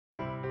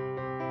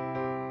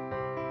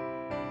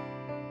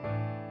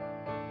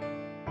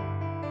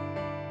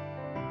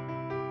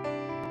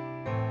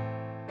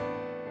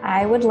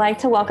I would like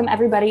to welcome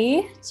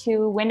everybody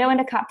to Window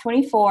into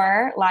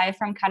COP24, live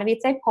from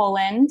Katowice,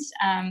 Poland.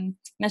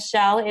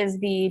 Michelle is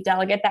the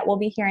delegate that we'll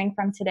be hearing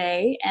from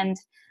today, and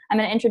I'm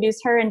going to introduce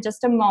her in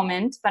just a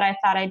moment, but I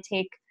thought I'd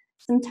take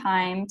some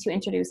time to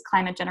introduce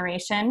Climate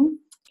Generation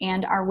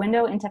and our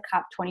Window into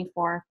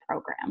COP24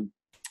 program.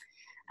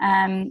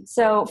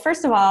 So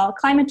first of all,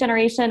 Climate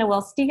Generation, a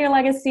Will Steger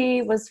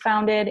legacy, was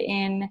founded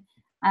in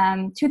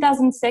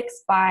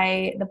 2006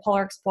 by the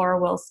polar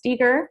explorer Will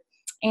Steger.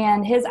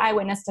 And his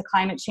eyewitness to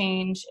climate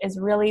change is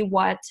really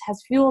what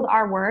has fueled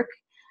our work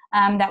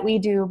that we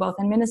do both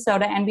in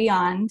Minnesota and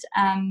beyond.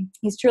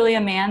 He's truly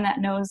a man that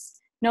knows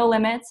no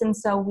limits, and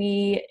so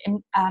we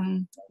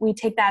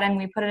take that and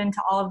we put it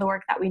into all of the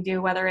work that we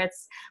do, whether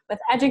it's with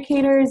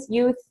educators,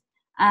 youth,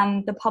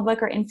 the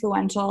public, or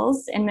influentials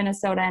in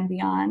Minnesota and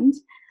beyond.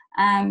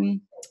 And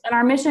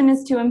our mission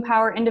is to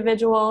empower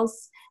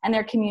individuals and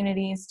their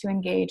communities to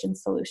engage in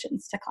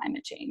solutions to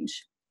climate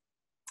change.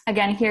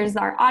 Again, here's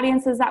our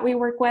audiences that we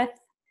work with.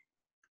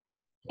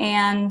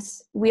 And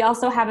we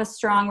also have a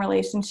strong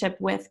relationship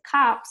with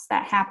COPs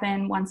that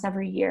happen once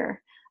every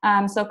year.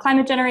 So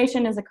Climate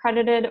Generation is an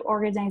accredited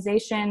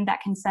organization that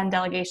can send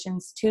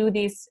delegations to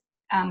these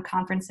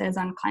conferences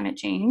on climate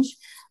change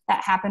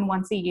that happen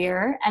once a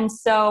year. And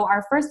so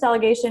our first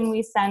delegation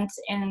we sent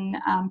in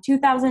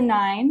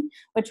 2009,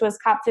 which was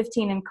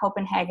COP15 in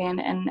Copenhagen.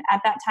 And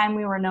at that time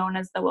we were known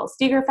as the Will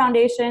Steger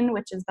Foundation,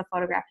 which is the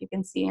photograph you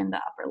can see in the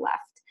upper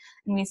left.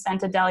 And we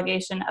sent a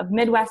delegation of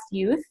Midwest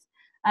youth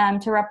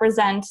to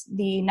represent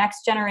the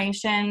next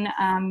generation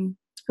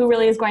who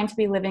really is going to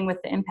be living with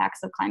the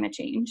impacts of climate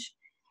change.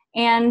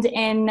 And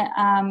in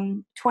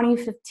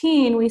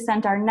 2015, we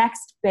sent our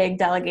next big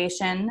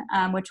delegation,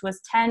 which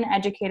was 10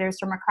 educators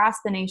from across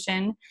the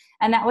nation.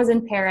 And that was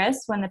in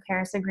Paris when the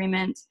Paris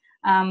Agreement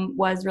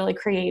was really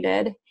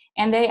created.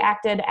 And they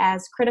acted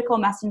as critical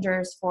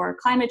messengers for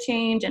climate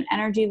change and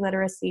energy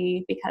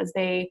literacy because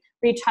they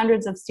reach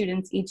hundreds of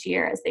students each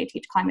year as they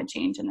teach climate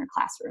change in their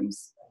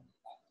classrooms.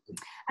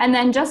 And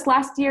then just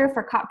last year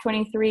for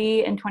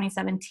COP23 in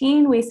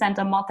 2017, we sent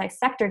a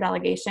multi-sector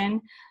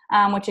delegation,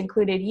 which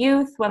included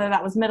youth, whether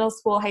that was middle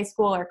school, high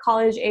school, or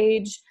college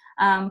age,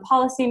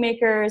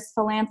 policymakers,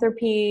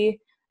 philanthropy,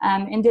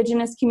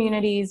 indigenous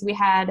communities. We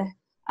had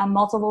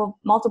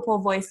multiple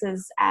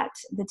voices at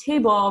the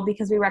table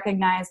because we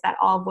recognize that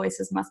all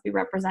voices must be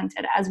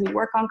represented as we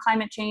work on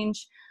climate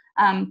change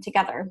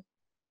together.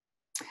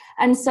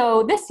 And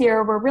so this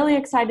year, we're really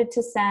excited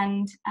to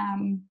send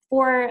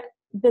 4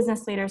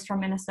 business leaders from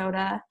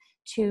Minnesota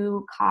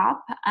to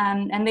COP,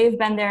 and they've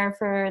been there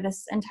for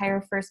this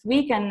entire first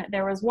week, and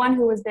there was one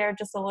who was there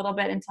just a little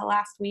bit until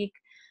last week.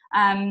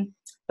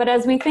 But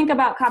as we think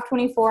about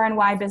COP24 and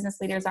why business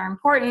leaders are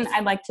important,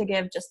 I'd like to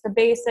give just the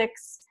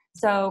basics.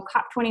 So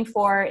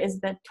COP24 is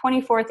the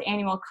 24th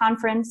annual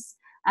conference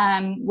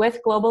with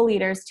global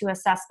leaders to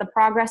assess the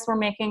progress we're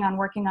making on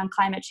working on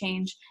climate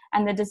change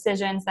and the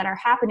decisions that are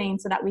happening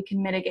so that we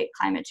can mitigate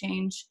climate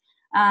change.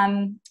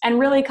 And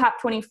really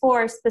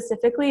COP24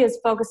 specifically is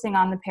focusing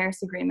on the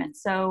Paris Agreement.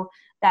 So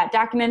that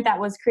document that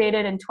was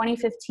created in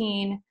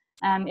 2015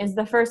 is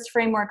the first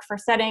framework for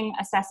setting,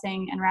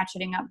 assessing, and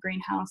ratcheting up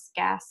greenhouse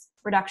gas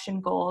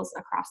reduction goals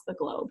across the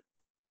globe.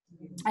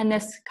 And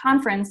this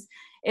conference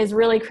is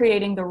really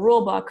creating the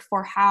rule book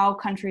for how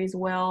countries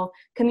will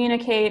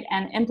communicate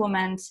and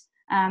implement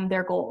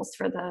their goals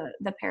for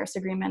the Paris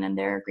Agreement and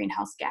their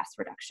greenhouse gas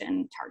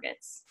reduction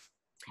targets.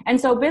 And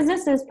so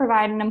businesses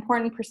provide an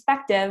important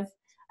perspective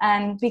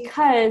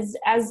because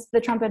as the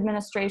Trump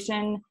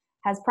administration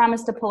has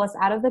promised to pull us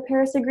out of the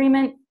Paris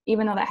Agreement,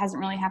 even though that hasn't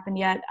really happened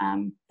yet,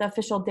 the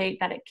official date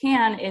that it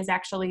can is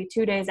actually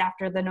 2 days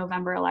after the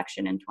November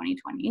election in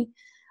 2020.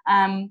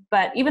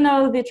 But even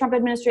though the Trump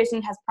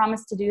administration has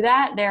promised to do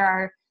that, there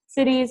are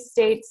cities,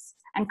 states,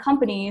 and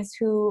companies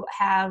who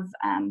have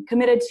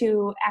committed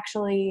to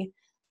actually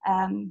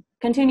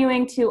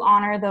continuing to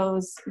honor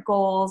those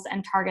goals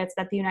and targets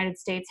that the United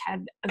States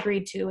had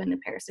agreed to in the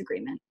Paris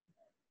Agreement.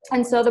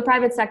 And so the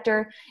private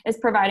sector is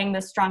providing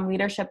the strong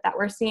leadership that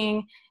we're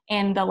seeing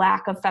in the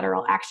lack of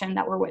federal action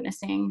that we're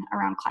witnessing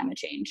around climate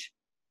change.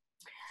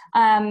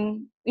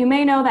 You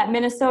may know that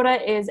Minnesota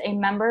is a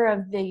member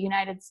of the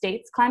United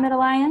States Climate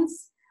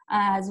Alliance,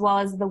 as well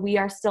as the We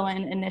Are Still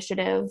In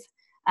initiative.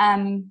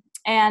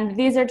 And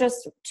these are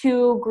just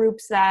 2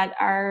 groups that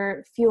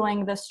are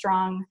fueling the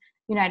strong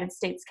United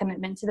States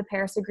commitment to the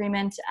Paris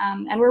Agreement.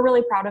 And we're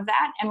really proud of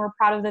that. And we're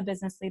proud of the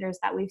business leaders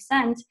that we've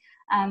sent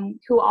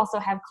who also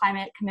have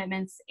climate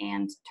commitments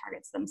and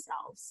targets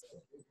themselves.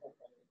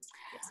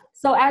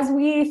 So as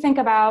we think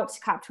about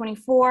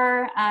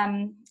COP24,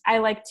 I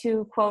like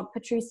to quote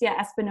Patricia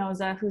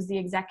Espinosa, who's the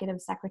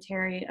executive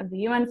secretary of the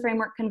UN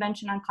Framework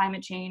Convention on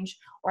Climate Change,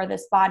 or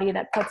this body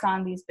that puts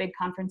on these big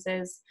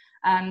conferences.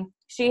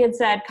 She had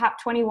said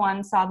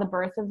COP21 saw the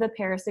birth of the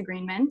Paris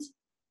Agreement.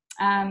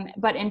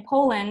 But in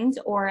Poland,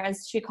 or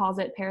as she calls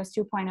it, Paris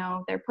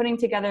 2.0, they're putting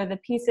together the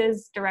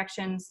pieces,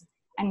 directions,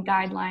 and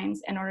guidelines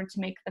in order to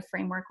make the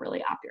framework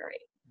really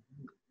operate.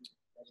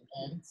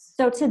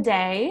 So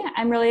today,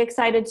 I'm really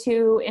excited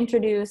to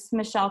introduce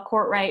Michelle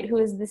Courtright, who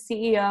is the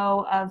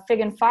CEO of Fig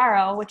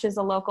Farro, which is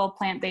a local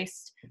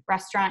plant-based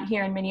restaurant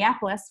here in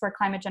Minneapolis where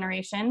Climate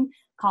Generation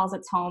calls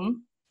its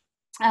home.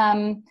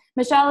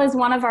 Michelle is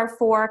one of our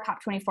 4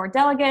 COP24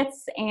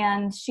 delegates,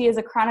 and she is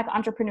a chronic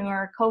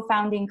entrepreneur,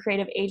 co-founding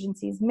creative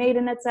agencies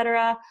Maiden,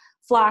 etc.,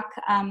 Flock,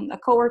 a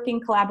co-working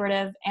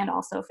collaborative, and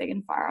also Fig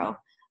Farro,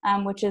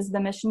 which is the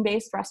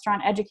mission-based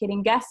restaurant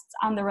educating guests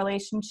on the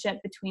relationship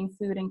between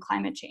food and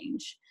climate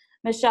change.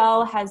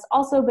 Michelle has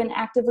also been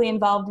actively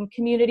involved in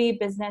community,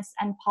 business,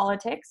 and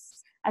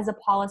politics as a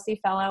policy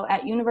fellow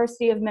at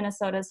University of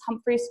Minnesota's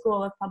Humphrey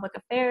School of Public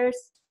Affairs,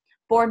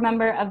 board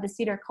member of the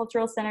Cedar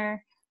Cultural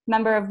Center,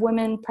 member of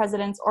Women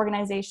Presidents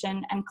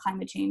Organization, and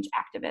climate change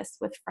activist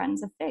with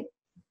Friends of Fig.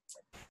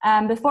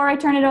 Before I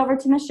turn it over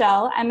to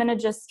Michelle, I'm going to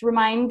just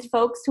remind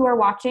folks who are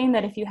watching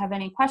that if you have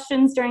any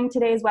questions during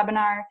today's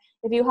webinar,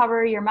 if you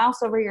hover your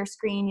mouse over your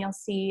screen, you'll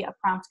see a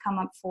prompt come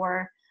up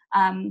for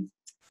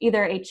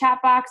either a chat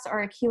box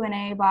or a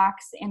Q&A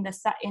box in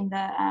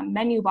the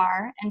menu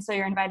bar. And so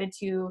you're invited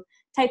to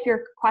type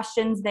your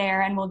questions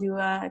there, and we'll do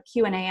a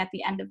Q&A at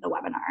the end of the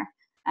webinar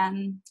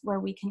where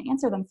we can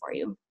answer them for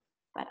you.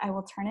 But I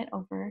will turn it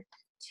over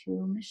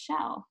to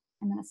Michelle.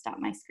 I'm going to stop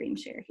my screen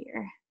share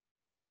here.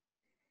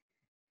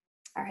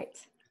 All right.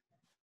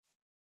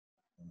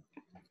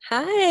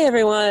 Hi,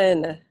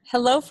 everyone.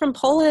 Hello from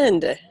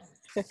Poland.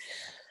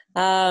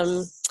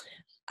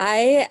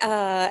 I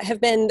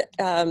have been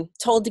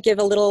told to give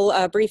a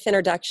little brief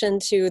introduction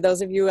to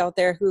those of you out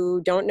there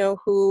who don't know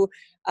who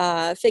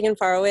Fig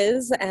Farro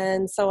is,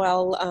 and so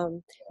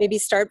I'll maybe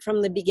start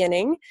from the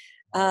beginning.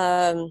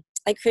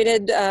 I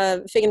created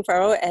Fig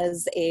Farro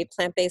as a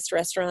plant-based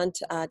restaurant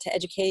to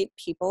educate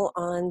people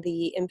on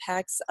the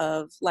impacts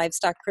of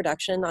livestock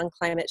production on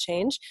climate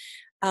change.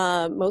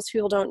 Most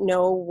people don't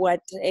know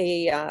what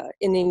an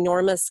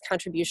enormous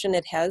contribution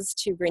it has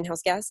to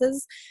greenhouse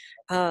gases.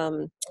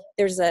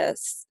 There's a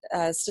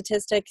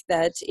statistic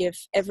that if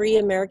every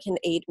American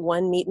ate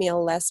 1 meat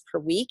meal less per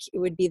week, it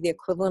would be the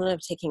equivalent of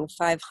taking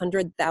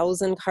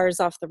 500,000 cars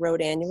off the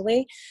road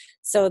annually.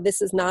 So this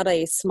is not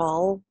a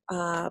small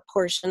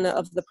portion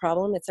of the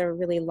problem. It's a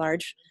really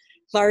large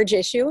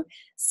issue.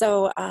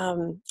 So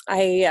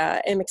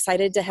I am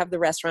excited to have the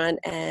restaurant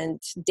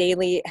and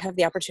daily have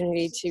the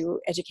opportunity to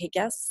educate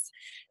guests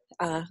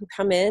who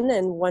come in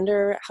and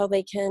wonder how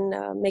they can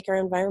make our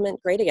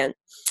environment great again.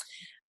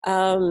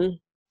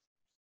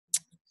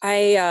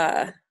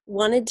 I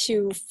wanted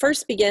to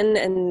first begin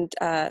and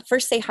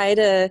first say hi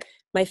to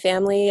my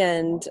family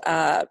and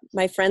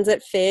my friends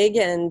at Fig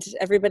and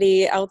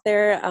everybody out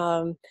there.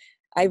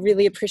 I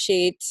really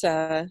appreciate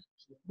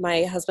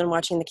my husband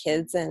watching the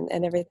kids and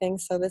everything.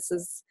 So this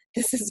is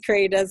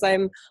great as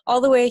I'm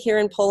all the way here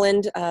in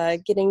Poland,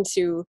 getting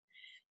to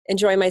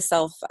enjoy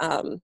myself.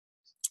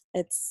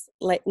 It's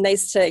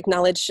nice to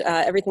acknowledge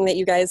everything that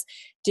you guys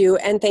do.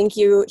 And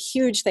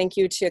huge thank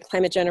you to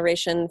Climate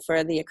Generation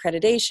for the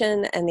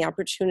accreditation and the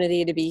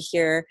opportunity to be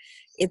here.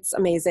 It's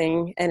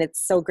amazing. And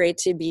it's so great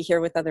to be here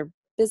with other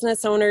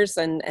business owners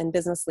and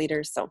business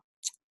leaders. So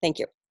thank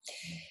you.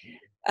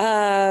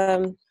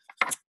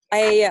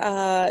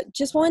 I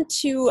just want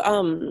to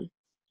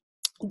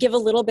give a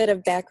little bit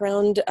of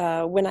background.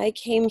 When I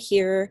came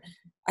here,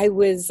 I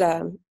was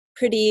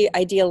pretty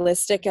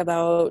idealistic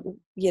about,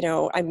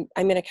 I'm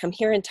going to come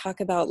here and talk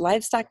about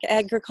livestock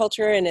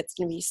agriculture, and it's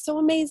going to be so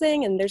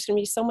amazing, and there's going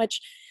to be so much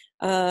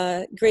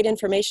great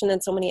information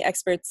and so many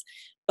experts.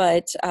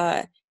 But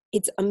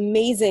it's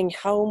amazing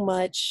how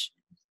much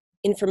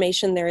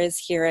information there is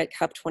here at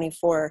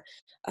COP24.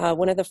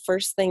 One of the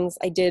first things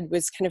I did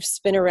was kind of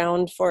spin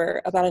around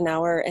for about an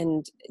hour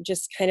and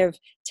just kind of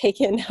take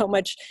in how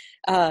much,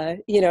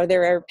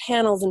 there are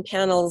panels and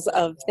panels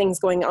of things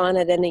going on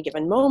at any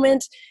given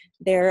moment.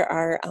 There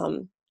are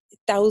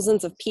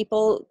thousands of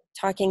people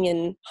talking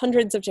in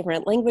hundreds of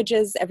different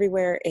languages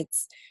everywhere.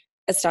 It's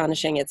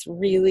astonishing. It's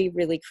really,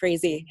 really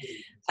crazy.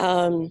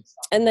 And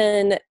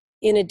then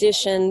in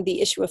addition, the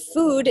issue of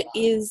food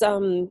is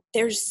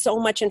there's so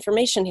much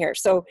information here.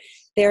 So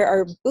there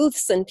are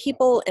booths and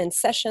people and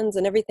sessions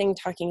and everything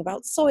talking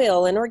about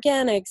soil and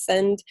organics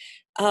and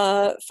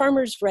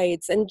farmers'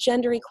 rights and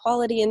gender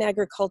equality in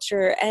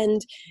agriculture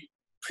and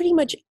pretty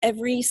much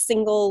every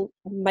single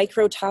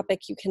micro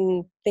topic you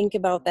can think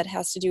about that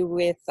has to do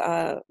with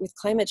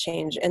climate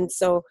change. And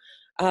so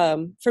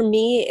for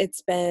me,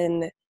 it's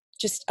been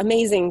just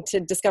amazing to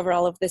discover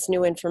all of this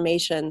new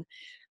information.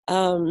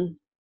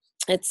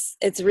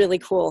 It's really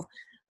cool.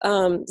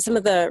 Some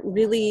of the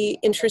really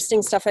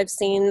interesting stuff I've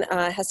seen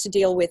has to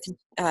deal with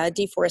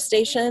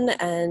deforestation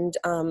and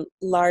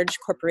large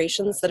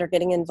corporations that are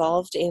getting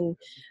involved in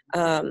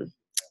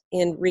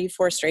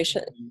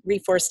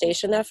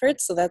reforestation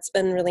efforts. So that's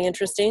been really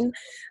interesting.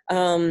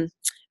 A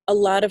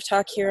lot of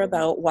talk here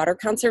about water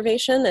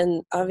conservation,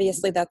 and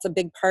obviously that's a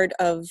big part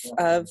of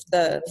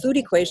the food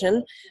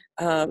equation.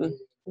 When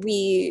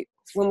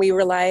we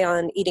rely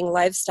on eating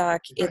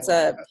livestock, it's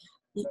a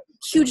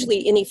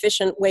hugely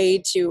inefficient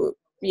way to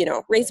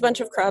raise a bunch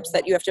of crops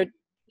that you have to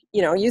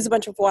use a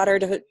bunch of water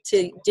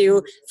to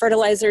do.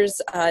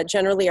 Fertilizers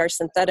generally are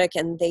synthetic,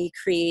 and they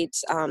create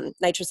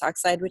nitrous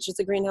oxide, which is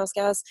a greenhouse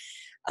gas.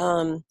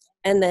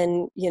 And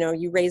then,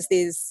 you raise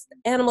these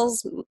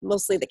animals,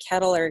 mostly the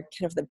cattle are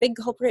kind of the big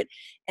culprit,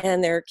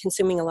 and they're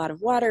consuming a lot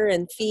of water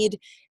and feed.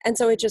 And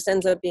so it just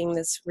ends up being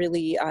this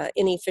really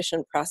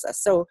inefficient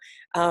process. So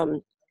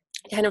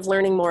kind of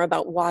learning more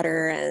about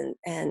water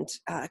and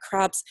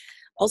crops,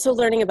 also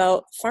learning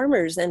about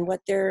farmers and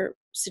what their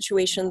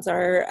situations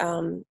are.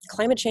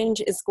 Climate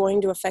change is going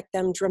to affect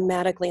them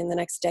dramatically in the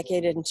next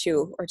decade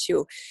or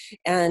two.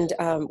 And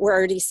we're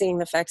already seeing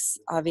the effects,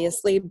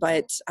 obviously,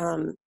 but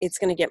it's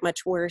going to get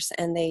much worse.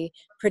 And they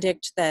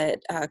predict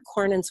that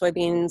corn and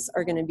soybeans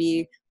are going to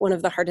be one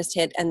of the hardest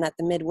hit, and that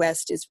the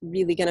Midwest is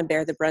really going to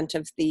bear the brunt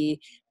of the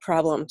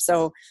problem.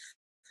 So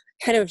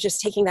kind of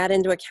just taking that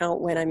into account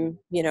when I'm,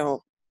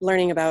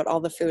 learning about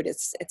all the food,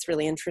 it's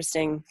really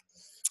interesting.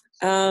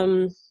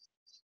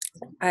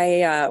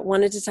 I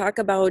wanted to talk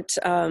about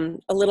a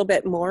little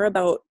bit more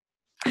about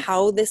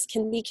how this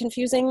can be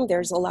confusing.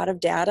 There's a lot of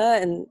data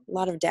and a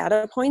lot of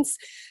data points.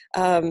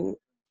 One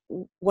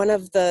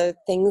of the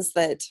things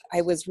that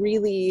I was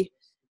really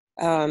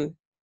kind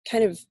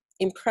of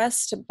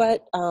impressed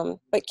but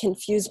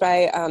confused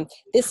by,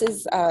 this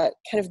is kind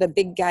of the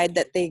big guide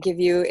that they give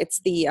you. It's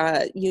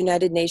the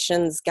United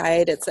Nations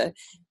guide. It's a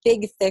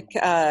big, thick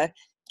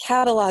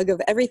catalog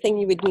of everything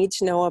you would need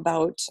to know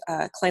about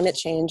climate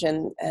change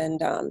and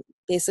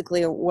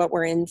basically what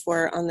we're in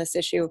for on this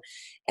issue.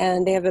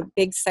 And they have a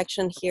big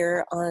section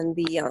here on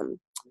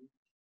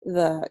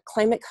the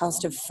climate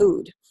cost of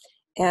food.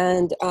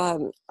 And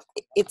I'll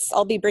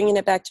be bringing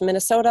it back to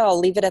Minnesota. I'll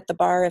leave it at the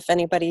bar if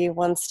anybody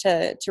wants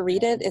to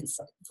read it. It's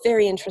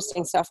very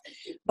interesting stuff.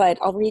 But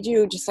I'll read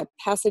you just a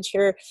passage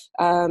here.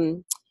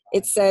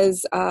 It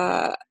says,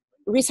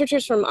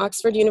 researchers from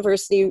Oxford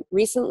University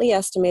recently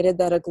estimated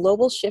that a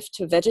global shift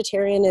to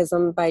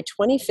vegetarianism by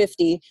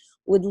 2050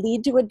 would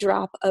lead to a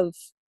drop of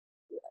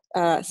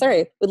GHG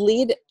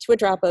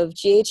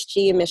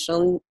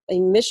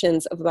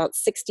emissions of about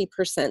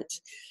 60%.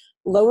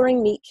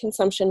 Lowering meat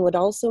consumption would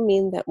also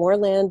mean that more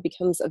land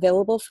becomes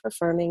available for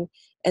farming,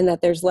 and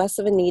that there's less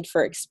of a need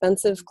for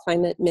expensive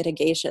climate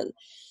mitigation.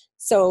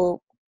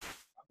 So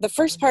the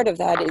first part of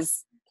that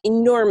is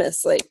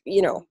enormous, a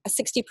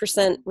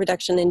 60%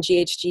 reduction in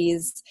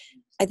GHGs.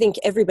 I think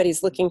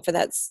everybody's looking for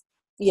that,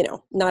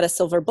 not a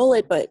silver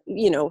bullet, but,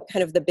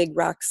 kind of the big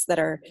rocks that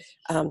are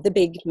the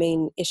big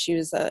main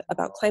issues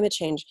about climate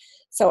change.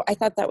 So I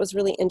thought that was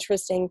really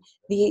interesting.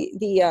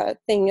 The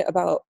thing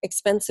about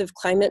expensive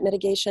climate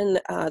mitigation,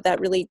 that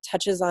really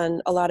touches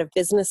on a lot of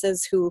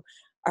businesses who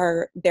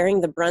are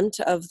bearing the brunt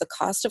of the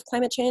cost of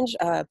climate change.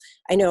 I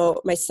know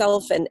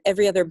myself and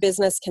every other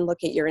business can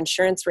look at your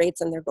insurance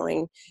rates, and they're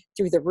going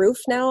through the roof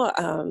now.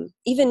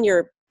 Even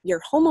your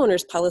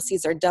homeowners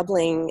policies are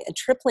doubling and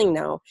tripling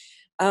now.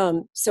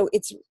 So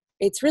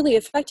it's really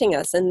affecting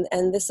us.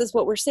 And this is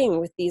what we're seeing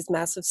with these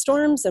massive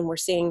storms, and we're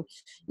seeing,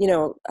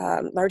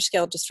 large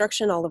scale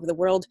destruction all over the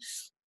world.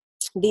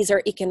 These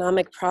are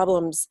economic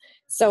problems.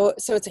 So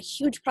it's a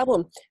huge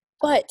problem.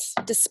 But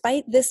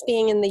despite this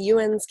being in the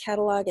UN's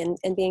catalog and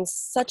being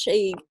such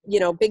a,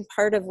 big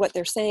part of what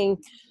they're saying,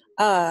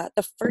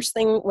 the first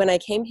thing when I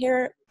came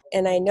here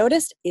and I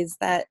noticed is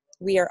that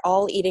we are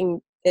all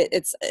eating,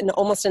 it's an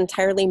almost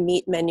entirely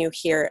meat menu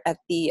here at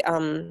the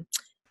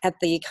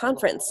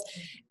conference.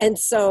 And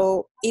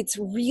so it's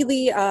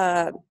really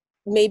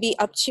maybe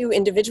up to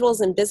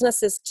individuals and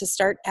businesses to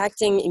start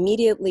acting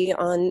immediately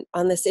on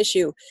this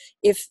issue.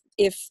 If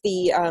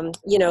the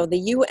the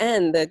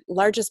UN, the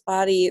largest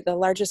body, the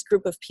largest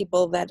group of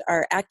people that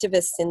are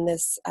activists in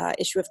this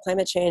issue of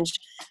climate change,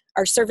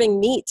 are serving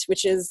meat,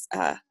 which is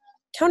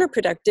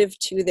counterproductive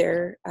to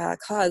their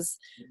cause,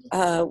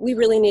 we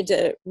really need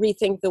to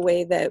rethink the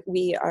way that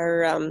we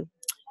are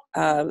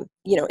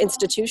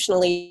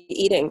institutionally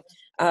eating.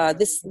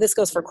 This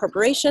goes for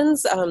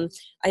corporations.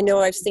 I know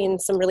I've seen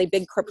some really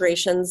big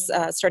corporations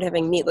start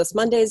having Meatless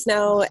Mondays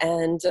now,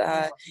 and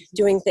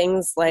doing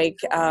things like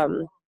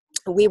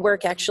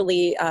WeWork.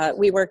 Actually,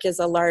 WeWork is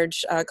a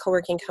large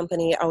co-working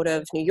company out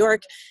of New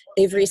York.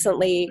 They've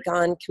recently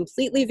gone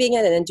completely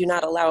vegan and do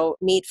not allow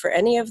meat for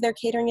any of their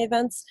catering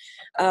events.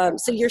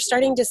 So you're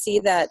starting to see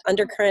that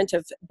undercurrent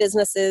of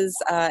businesses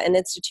and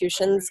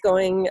institutions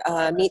going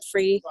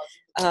meat-free,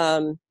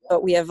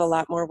 but we have a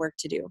lot more work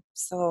to do.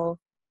 So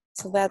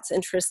that's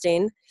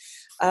interesting.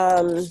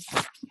 I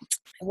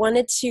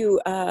wanted to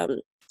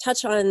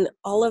touch on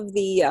all of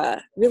the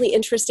really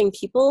interesting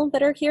people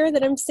that are here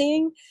that I'm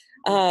seeing.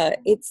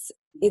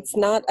 It's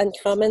not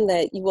uncommon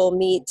that you will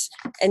meet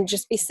and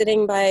just be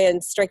sitting by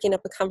and striking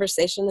up a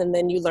conversation, and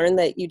then you learn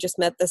that you just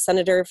met the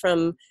senator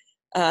from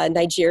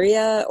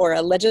Nigeria or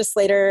a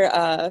legislator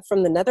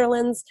from the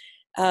Netherlands.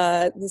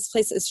 This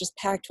place is just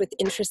packed with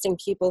interesting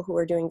people who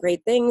are doing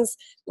great things,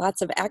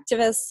 lots of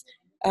activists.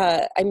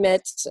 I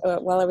met,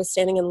 while I was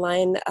standing in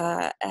line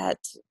at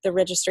the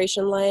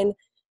registration line,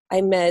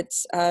 I met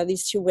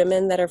these two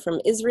women that are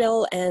from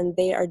Israel, and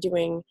they are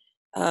doing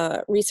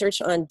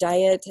research on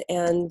diet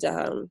and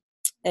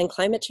and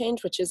climate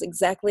change, which is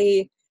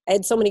exactly, I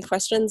had so many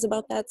questions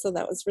about that. So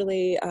that was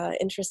really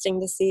interesting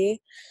to see.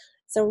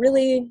 So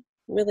really,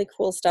 really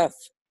cool stuff.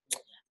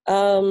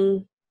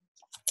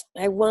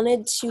 I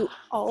wanted to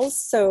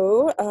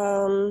also,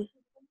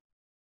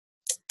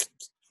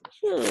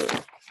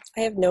 I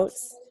have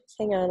notes.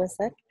 Hang on a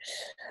sec.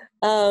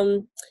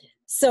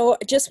 So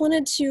I just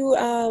wanted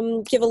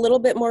to give a little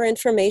bit more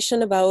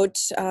information about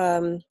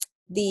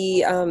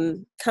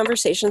the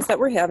conversations that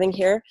we're having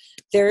here.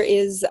 There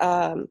is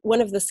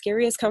one of the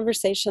scariest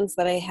conversations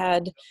that I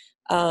had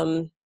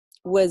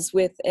was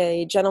with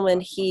a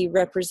gentleman. He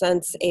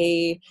represents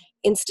a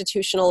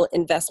institutional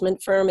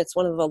investment firm. It's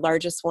one of the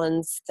largest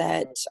ones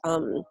that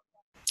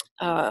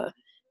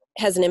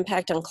has an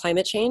impact on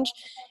climate change.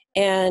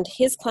 And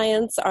his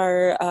clients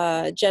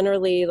are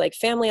generally like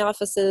family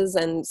offices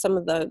and some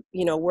of the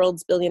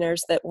world's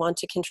billionaires that want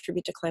to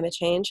contribute to climate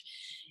change.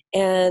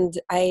 And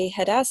I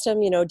had asked him,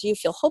 do you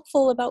feel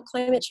hopeful about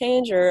climate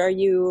change, or are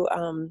you,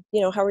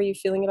 how are you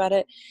feeling about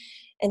it?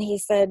 And he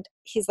said,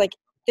 he's like,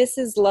 this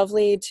is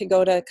lovely to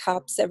go to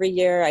COPs every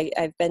year.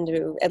 I've been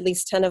to at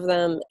least 10 of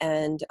them,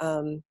 and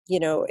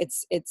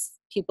it's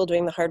people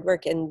doing the hard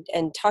work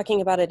and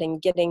talking about it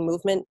and getting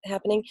movement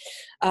happening.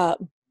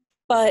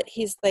 But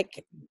he's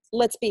like,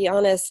 let's be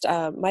honest,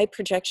 my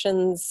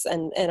projections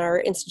and our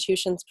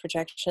institution's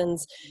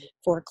projections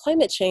for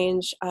climate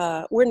change,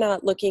 we're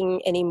not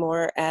looking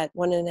anymore at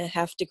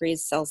 1.5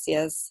 degrees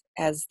Celsius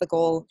as the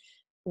goal.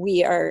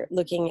 We are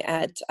looking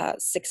at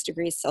 6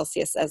 degrees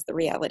Celsius as the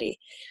reality.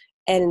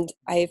 And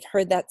I've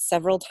heard that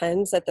several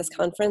times at this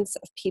conference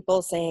of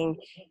people saying,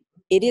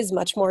 it is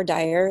much more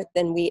dire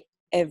than we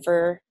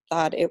ever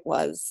thought it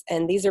was.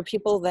 And these are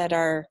people that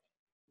are,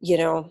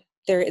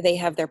 they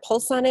have their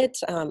pulse on it.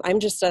 I'm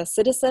just a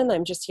citizen.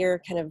 I'm just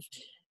here kind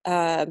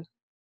of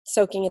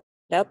soaking it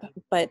up.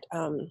 But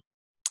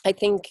I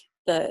think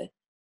the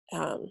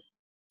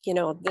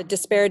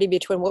disparity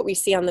between what we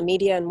see on the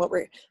media and what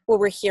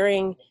we're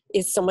hearing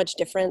is so much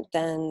different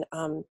than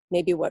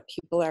maybe what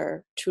people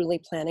are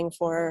truly planning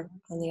for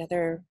on the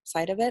other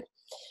side of it.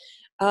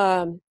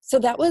 So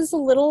that was a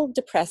little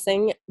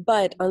depressing,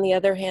 but on the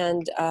other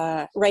hand,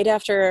 right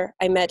after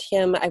I met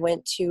him, I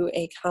went to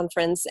a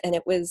conference, and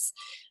it was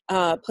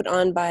put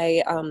on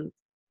by,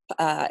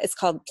 it's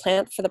called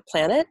Plant for the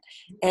Planet,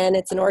 and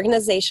it's an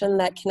organization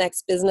that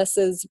connects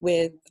businesses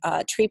with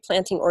tree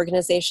planting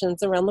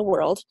organizations around the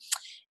world.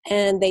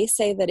 And they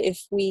say that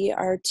if we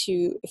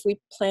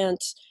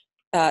plant,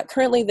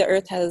 currently the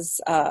earth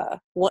has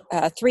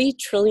 3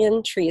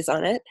 trillion trees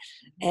on it,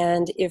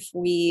 and if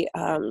we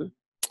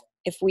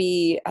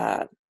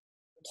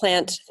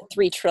plant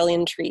 3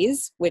 trillion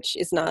trees, which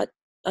is not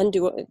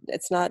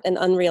it's not an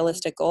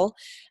unrealistic goal,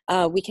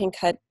 we can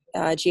cut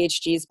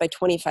GHGs by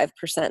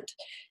 25%.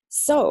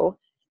 So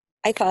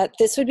I thought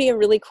this would be a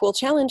really cool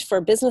challenge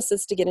for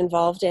businesses to get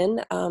involved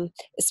in,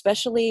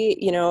 especially,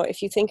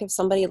 if you think of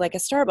somebody like a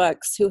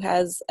Starbucks who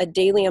has a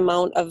daily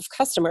amount of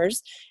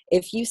customers.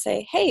 If you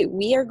say, hey,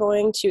 we are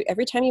going to,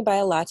 every time you buy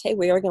a latte,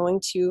 we are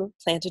going to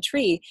plant a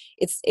tree.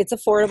 It's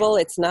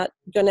affordable. It's not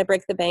going to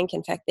break the bank.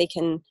 In fact, they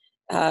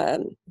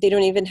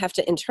don't even have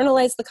to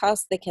internalize the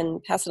cost. They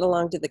can pass it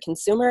along to the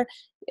consumer.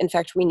 In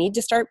fact, we need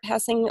to start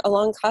passing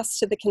along costs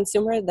to the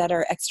consumer that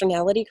are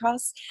externality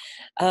costs,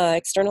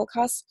 external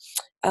costs.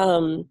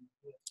 And,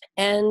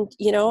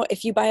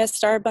 if you buy a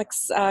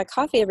Starbucks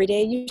coffee every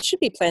day, you should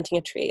be planting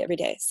a tree every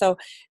day. So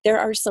there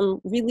are some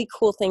really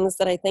cool things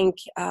that I think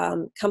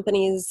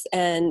companies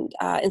and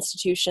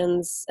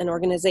institutions and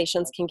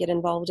organizations can get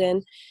involved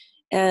in.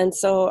 And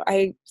so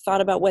I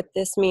thought about what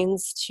this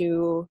means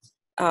to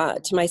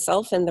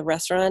myself and the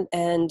restaurant.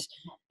 And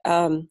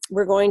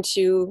we're going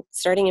to,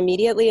 starting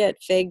immediately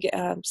at Fig,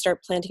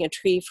 start planting a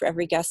tree for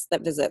every guest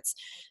that visits.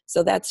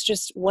 So that's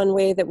just one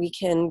way that we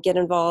can get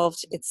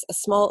involved. It's a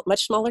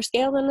much smaller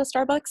scale than the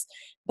Starbucks,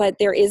 but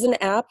there is an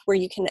app where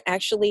you can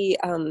actually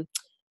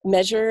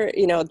measure,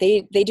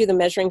 they do the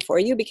measuring for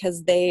you,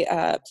 because they,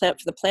 Plant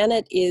for the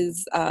Planet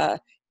is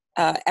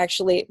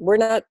actually, we're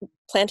not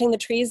planting the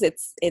trees,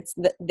 it's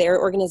their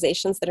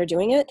organizations that are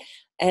doing it.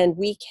 And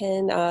we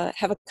can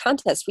have a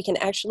contest. We can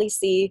actually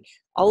see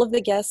all of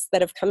the guests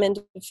that have come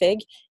into Fig,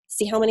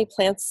 see how many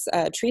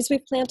trees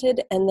we've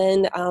planted, and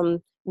then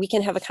we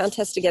can have a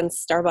contest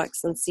against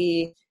Starbucks and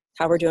see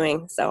how we're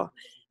doing. So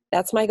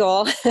that's my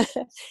goal.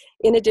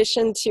 In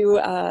addition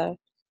to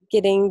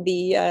getting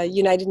the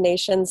United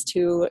Nations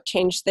to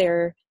change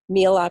their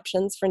meal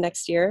options for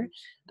next year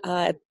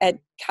at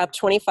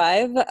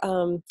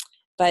COP25.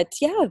 But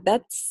yeah,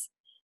 that's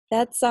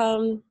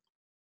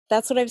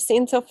what I've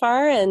seen so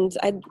far, and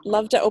I'd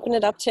love to open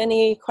it up to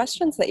any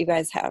questions that you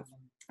guys have.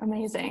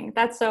 Amazing.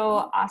 That's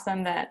so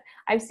awesome that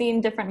I've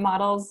seen different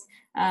models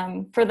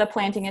for the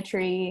planting a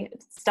tree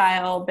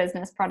style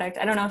business product.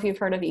 I don't know if you've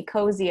heard of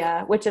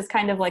Ecosia, which is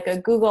kind of like a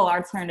Google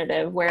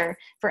alternative where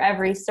for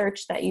every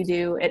search that you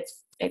do,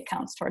 it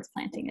counts towards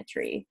planting a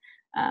tree.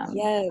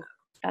 Yes.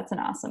 That's an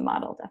awesome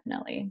model,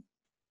 definitely.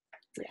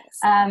 Yes.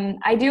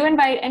 I do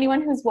invite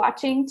anyone who's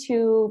watching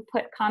to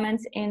put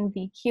comments in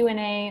the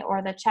Q&A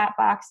or the chat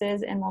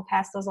boxes, and we'll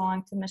pass those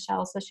along to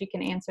Michelle so she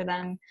can answer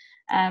them.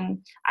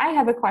 I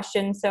have a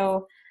question.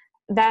 So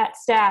that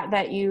stat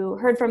that you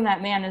heard from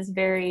that man is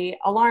very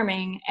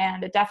alarming,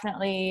 and it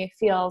definitely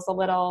feels a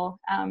little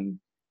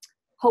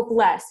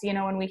hopeless. You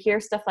know, when we hear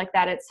stuff like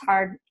that, it's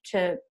hard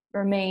to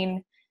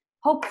remain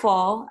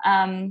hopeful.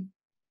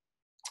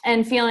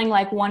 And feeling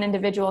like one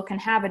individual can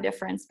have a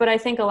difference. But I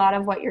think a lot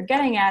of what you're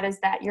getting at is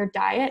that your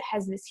diet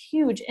has this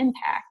huge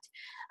impact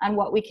on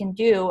what we can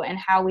do and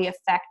how we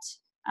affect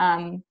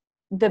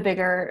the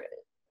bigger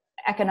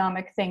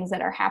economic things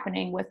that are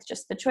happening with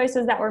just the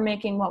choices that we're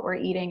making, what we're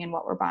eating, and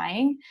what we're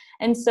buying.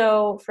 And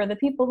so for the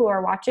people who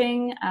are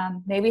watching,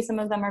 maybe some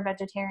of them are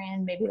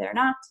vegetarian, maybe they're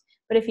not,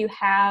 but if you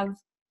have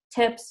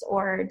tips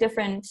or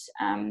different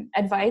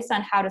advice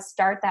on how to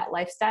start that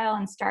lifestyle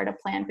and start a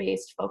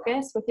plant-based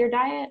focus with your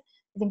diet,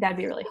 I think that'd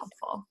be really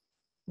helpful.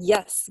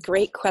 Yes,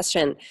 great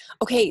question.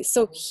 Okay,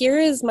 so here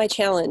is my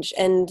challenge,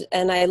 and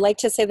I like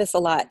to say this a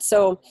lot.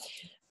 So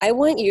I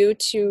want you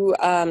to,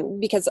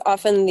 because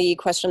often the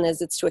question is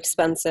it's too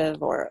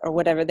expensive or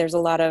whatever. There's a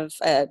lot of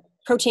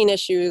protein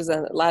issues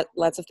and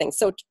lots of things.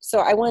 So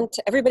I want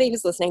everybody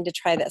who's listening to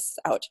try this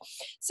out.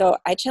 So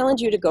I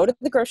challenge you to go to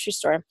the grocery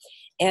store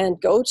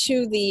and go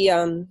to the,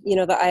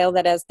 the aisle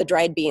that has the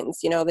dried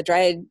beans, the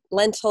dried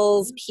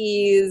lentils,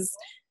 peas.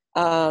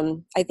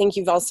 I think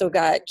you've also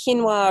got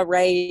quinoa,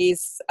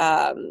 rice,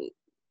 farro,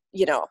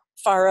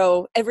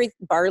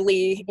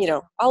 barley,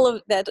 all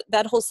of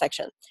that whole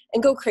section,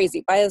 and go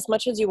crazy. Buy as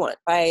much as you want.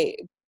 Buy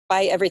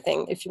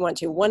everything if you want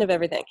to, one of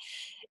everything.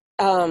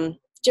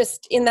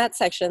 Just in that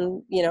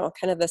section,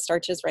 kind of the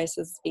starches,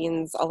 rices,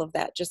 beans, all of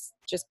that. Just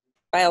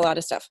buy a lot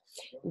of stuff.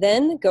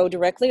 Then go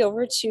directly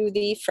over to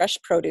the fresh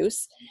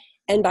produce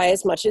and buy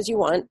as much as you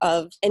want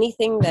of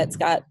anything that's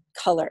got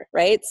color,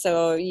 right?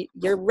 So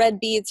your red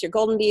beets, your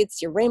golden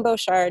beets, your rainbow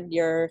chard,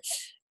 your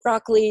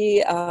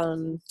broccoli,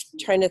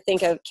 trying to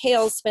think of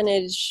kale,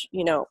 spinach,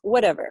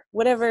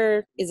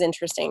 whatever is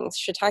interesting.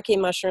 Shiitake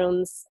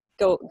mushrooms,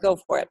 go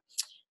for it.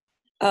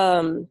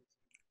 And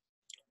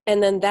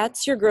then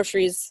that's your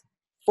groceries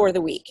for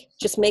the week.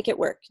 Just make it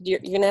work. You're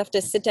going to have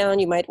to sit down.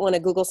 You might want to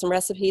Google some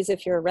recipes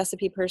if you're a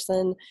recipe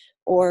person,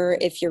 or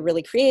if you're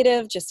really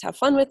creative, just have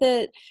fun with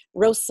it.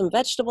 Roast some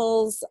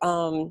vegetables,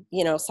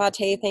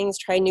 saute things,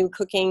 try new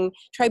cooking,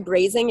 try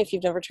braising if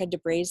you've never tried to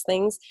braise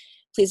things.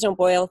 Please don't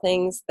boil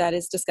things. That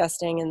is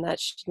disgusting and that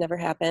should never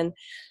happen.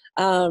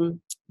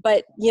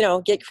 But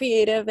get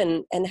creative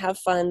and have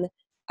fun.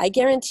 I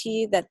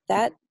guarantee that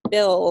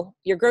bill,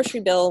 your grocery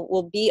bill,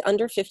 will be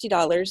under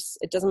 $50.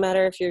 It doesn't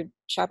matter if you're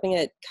shopping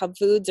at Cub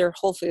Foods or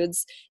Whole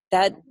Foods.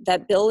 That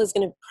bill is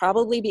going to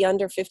probably be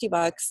under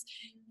 $50,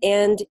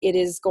 and it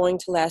is going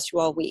to last you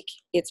all week.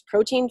 It's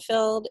protein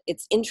filled.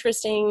 It's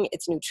interesting.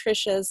 It's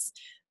nutritious.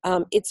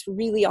 It's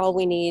really all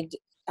we need,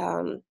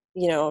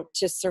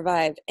 to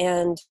survive.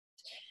 And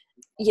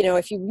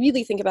if you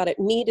really think about it,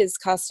 meat is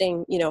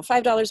costing, $5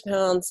 a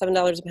pound,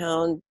 $7 a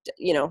pound,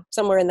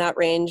 somewhere in that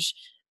range.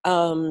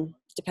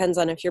 Depends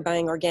on if you're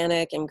buying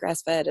organic and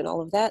grass-fed and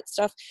all of that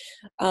stuff.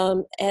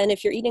 And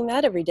if you're eating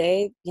that every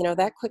day,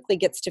 that quickly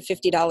gets to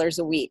 $50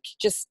 a week,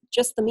 just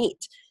the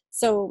meat.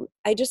 So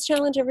I just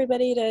challenge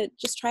everybody to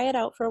just try it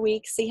out for a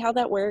week, see how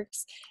that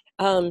works.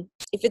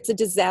 If it's a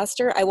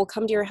disaster, I will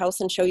come to your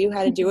house and show you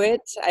how to do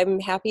it.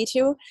 I'm happy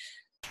to.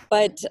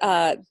 But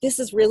this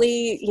is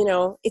really,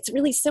 it's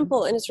really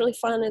simple and it's really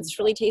fun and it's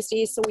really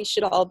tasty. So we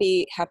should all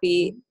be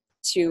happy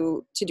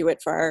to do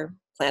it for our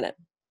planet.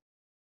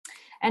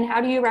 And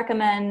how do you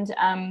recommend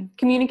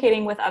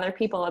communicating with other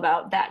people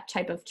about that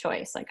type of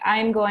choice? Like,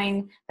 I'm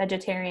going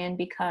vegetarian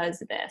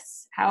because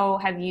this. How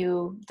have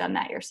you done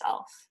that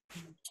yourself?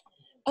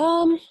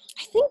 I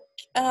think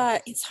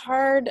it's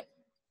hard.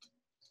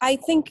 I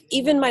think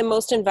even my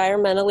most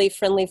environmentally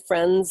friendly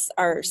friends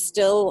are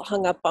still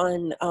hung up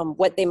on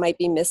what they might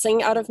be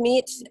missing out of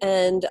meat.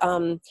 And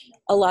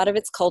a lot of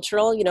it's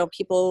cultural.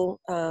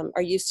 People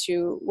are used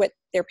to what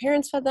their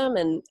parents fed them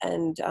and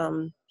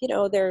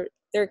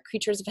they're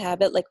creatures of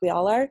habit like we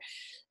all are.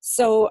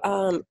 So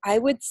I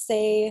would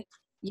say,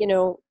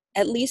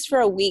 at least for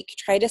a week,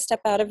 try to step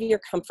out of your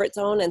comfort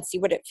zone and see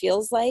what it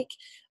feels like.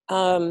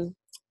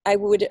 I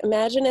would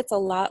imagine it's a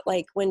lot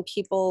like when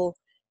people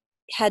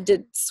had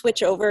to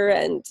switch over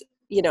and,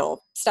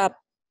 stop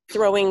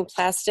throwing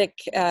plastic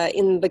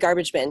in the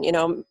garbage bin.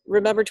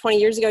 Remember 20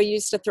 years ago, you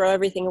used to throw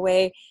everything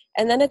away.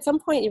 And then at some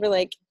point you were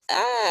like,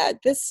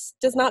 this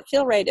does not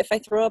feel right. If I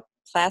throw a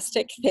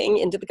plastic thing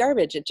into the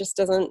garbage, it just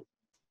doesn't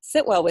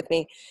sit well with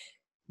me.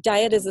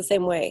 Diet is the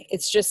same way.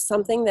 It's just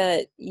something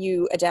that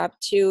you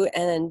adapt to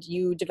and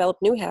you develop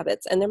new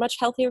habits, and they're much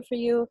healthier for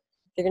you.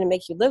 They're going to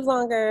make you live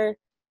longer.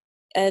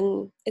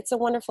 And it's a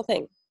wonderful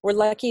thing. We're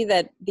lucky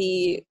that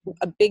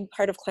a big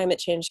part of climate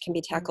change can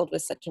be tackled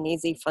with such an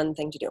easy, fun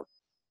thing to do.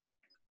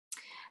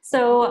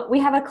 So we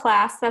have a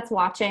class that's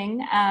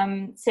watching,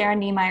 Sarah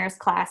Niemeyer's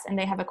class, and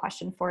they have a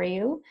question for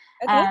you.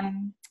 Okay.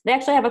 They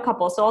actually have a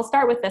couple. So I'll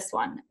start with this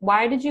one.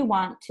 Why did you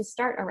want to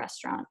start a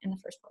restaurant in the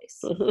first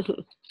place?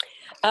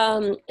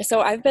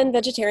 So I've been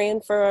vegetarian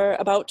for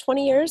about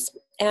 20 years,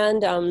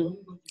 and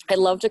I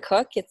love to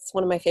cook. It's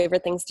one of my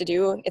favorite things to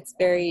do. It's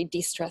very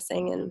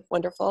de-stressing and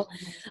wonderful.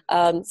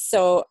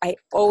 So I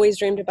always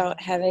dreamed about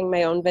having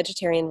my own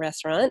vegetarian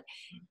restaurant.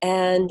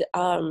 And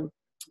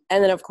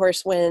then of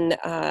course, when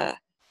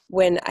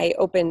I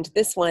opened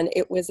this one,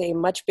 it was a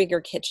much bigger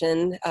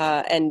kitchen,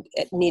 and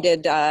it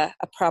needed a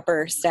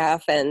proper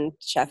staff and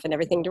chef and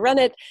everything to run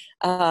it.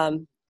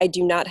 I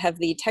do not have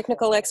the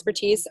technical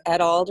expertise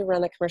at all to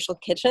run a commercial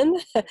kitchen.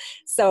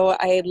 So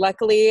I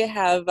luckily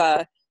have,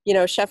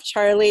 Chef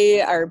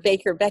Charlie, our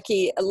baker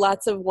Becky,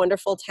 lots of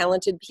wonderful,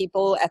 talented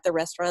people at the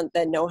restaurant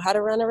that know how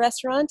to run a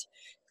restaurant.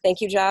 Thank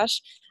you,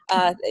 Josh.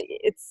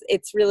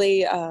 It's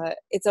really,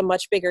 it's a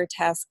much bigger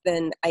task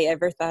than I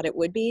ever thought it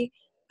would be.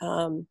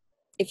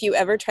 If you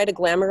ever try to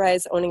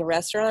glamorize owning a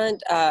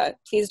restaurant,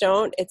 please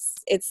don't.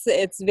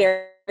 It's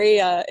very,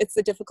 it's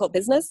a difficult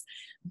business,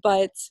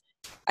 but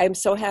I'm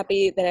so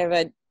happy that I have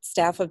a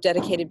staff of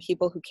dedicated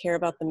people who care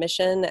about the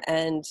mission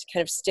and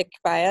kind of stick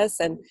by us.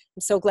 And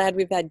I'm so glad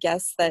we've had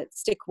guests that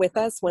stick with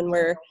us when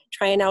we're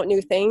trying out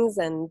new things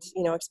and,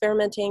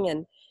 experimenting.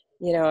 And,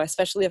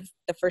 especially if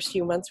the first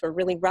few months were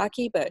really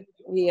rocky, but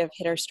we have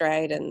hit our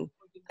stride, and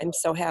I'm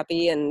so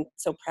happy and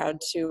so proud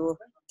to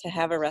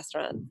have a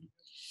restaurant.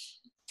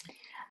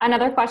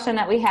 Another question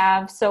that we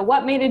have, so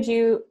what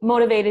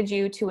motivated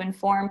you to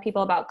inform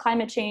people about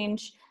climate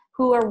change?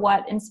 Who or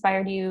what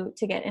inspired you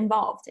to get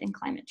involved in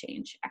climate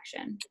change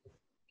action?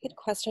 Good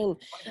question.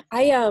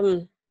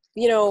 I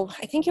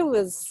think it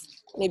was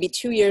maybe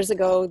 2 years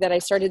ago that I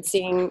started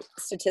seeing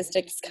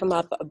statistics come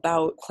up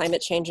about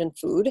climate change and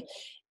food.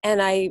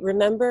 And I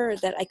remember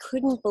that I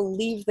couldn't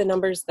believe the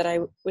numbers that I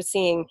was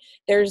seeing.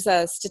 There's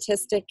a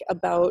statistic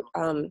about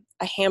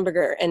a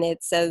hamburger, and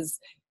it says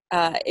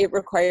it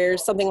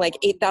requires something like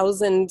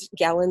 8,000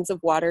 gallons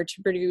of water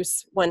to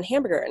produce one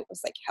hamburger. And I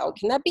was like, how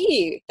can that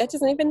be? That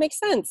doesn't even make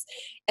sense.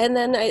 And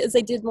then as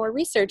I did more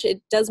research,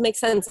 it does make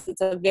sense.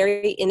 It's a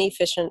very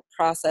inefficient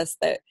process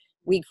that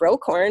we grow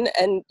corn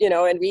and,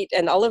 and wheat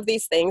and all of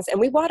these things, and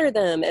we water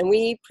them and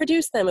we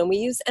produce them and we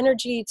use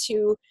energy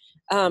to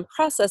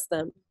process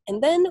them.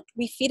 And then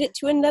we feed it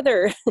to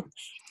another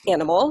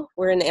animal.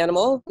 We're an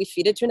animal. We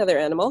feed it to another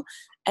animal,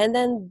 and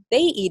then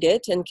they eat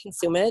it and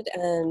consume it.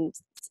 And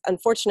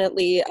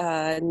unfortunately,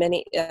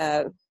 many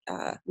of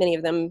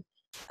them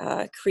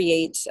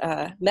create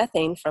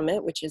methane from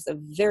it, which is a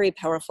very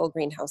powerful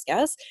greenhouse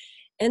gas.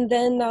 And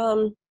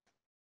then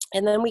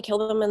we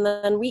kill them, and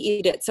then we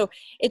eat it. So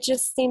it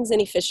just seems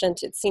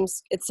inefficient. It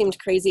seemed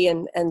crazy,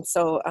 and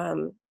so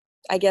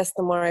I guess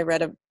the more I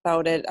read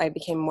about it, I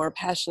became more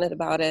passionate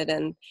about it.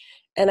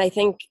 And I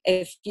think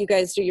if you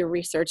guys do your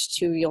research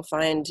too, you'll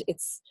find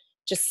it's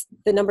just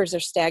the numbers are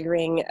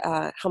staggering,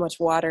 how much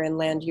water and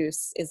land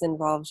use is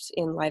involved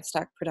in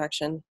livestock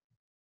production.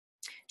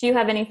 Do you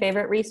have any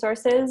favorite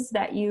resources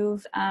that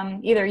you've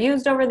either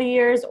used over the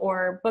years,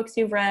 or books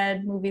you've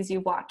read, movies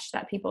you've watched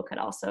that people could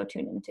also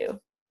tune into?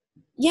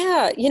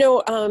 Yeah,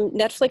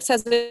 Netflix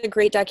has a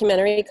great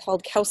documentary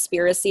called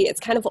Cowspiracy. It's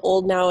kind of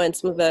old now, and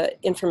some of the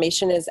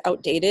information is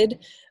outdated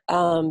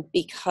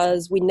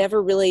because we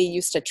never really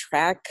used to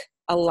track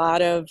a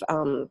lot of,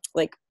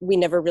 we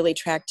never really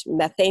tracked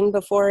methane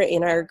before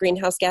in our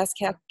greenhouse gas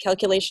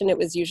calculation. It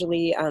was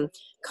usually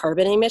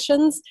carbon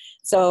emissions.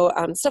 So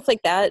stuff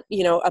like that,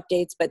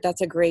 updates, but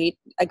that's a great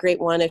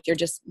one if you're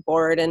just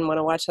bored and want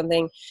to watch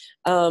something.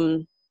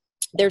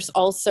 There's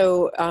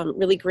also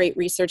really great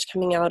research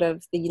coming out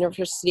of the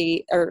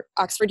university, or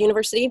Oxford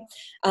University.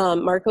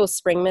 Marco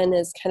Springman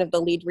is kind of the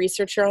lead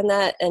researcher on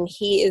that, and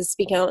he is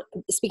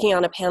speaking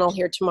on a panel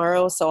here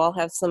tomorrow, so I'll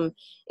have some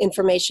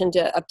information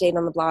to update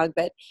on the blog.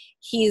 But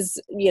he's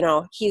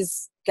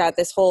got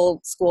this whole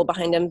school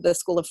behind him, the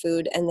School of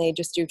Food, and they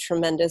just do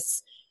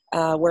tremendous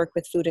work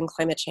with food and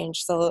climate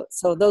change. So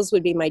those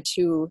would be my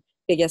two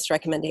biggest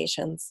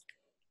recommendations.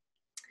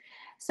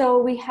 So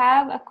we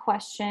have a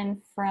question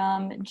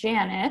from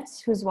Janet,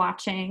 who's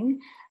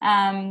watching.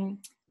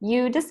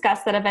 You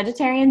discussed that a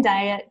vegetarian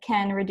diet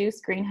can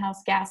reduce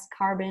greenhouse gas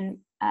carbon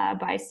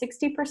by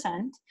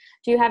 60%.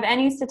 Do you have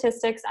any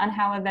statistics on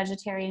how a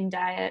vegetarian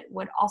diet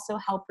would also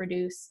help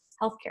reduce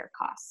healthcare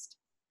costs?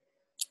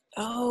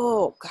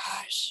 Oh,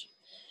 gosh.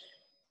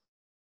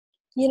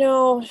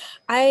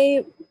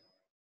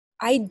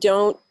 I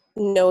don't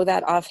know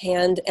that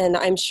offhand, and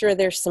I'm sure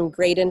there's some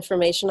great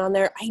information on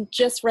there. I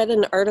just read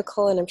an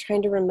article, and I'm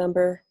trying to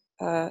remember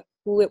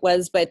who it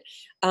was, but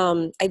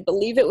I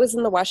believe it was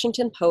in the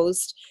Washington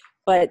Post,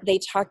 but they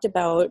talked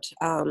about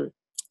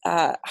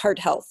heart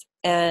health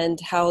and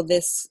how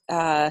this,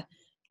 when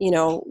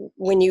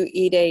you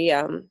eat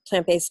a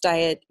plant-based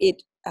diet,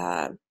 it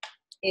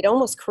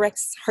almost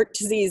corrects heart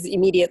disease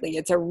immediately.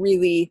 It's a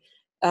really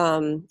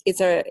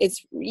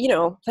plant-based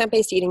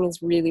eating is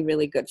really,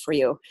 really good for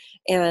you.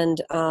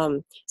 And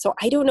so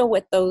I don't know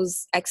what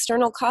those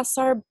external costs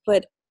are,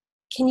 but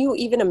can you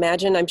even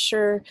imagine? I'm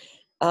sure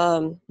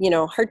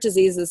Heart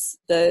disease is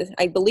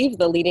I believe,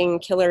 the leading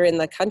killer in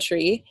the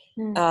country.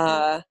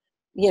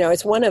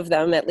 It's one of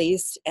them at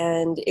least.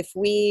 And if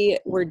we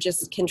were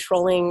just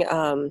controlling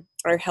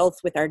our health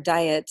with our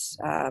diet,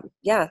 I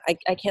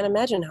can't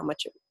imagine how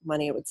much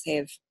money it would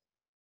save.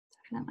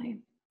 Definitely.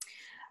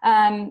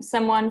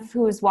 Someone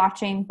who's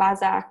watching,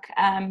 Bazak,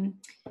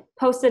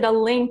 posted a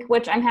link,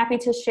 which I'm happy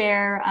to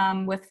share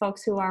with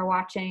folks who are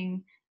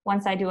watching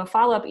once I do a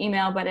follow-up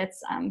email, but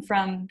it's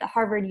from the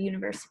Harvard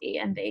University,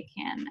 and they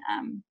can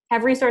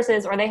have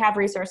resources, or they have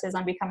resources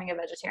on becoming a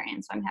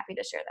vegetarian. So I'm happy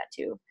to share that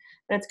too.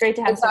 But it's great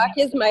to have Zach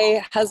is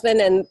my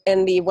husband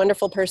and the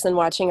wonderful person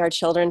watching our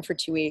children for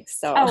 2 weeks.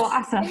 So. Oh,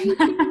 awesome.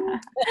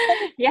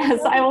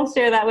 Yes, I will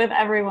share that with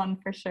everyone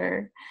for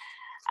sure.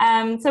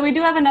 So we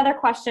do have another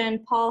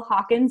question. Paul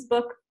Hawkins'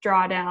 book,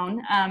 Drawdown,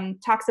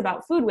 talks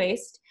about food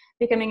waste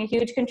becoming a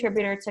huge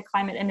contributor to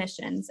climate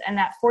emissions, and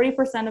that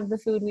 40% of the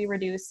food we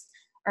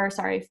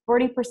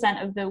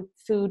 40% of the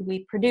food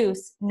we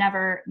produce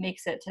never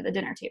makes it to the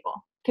dinner table.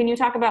 Can you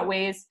talk about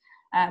ways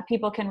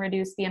people can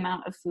reduce the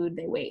amount of food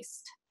they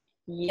waste?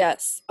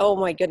 Yes. Oh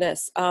my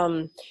goodness.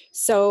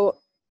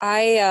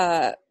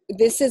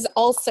 This is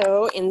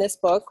also in this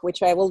book,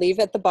 which I will leave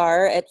at the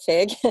bar at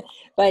Fig,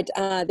 but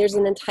there's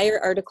an entire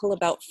article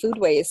about food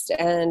waste.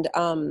 And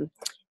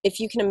if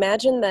you can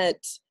imagine that,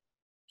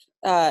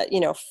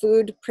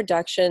 food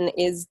production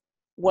is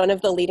one of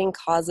the leading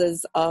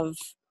causes of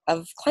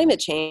climate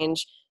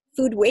change,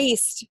 food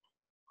waste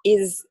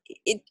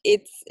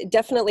it's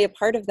definitely a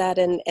part of that,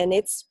 and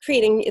it's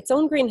creating its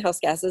own greenhouse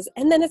gases,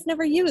 and then it's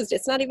never used.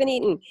 It's not even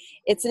eaten.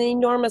 It's an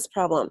enormous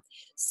problem.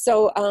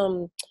 So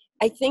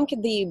I think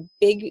the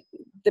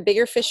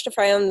bigger fish to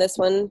fry on this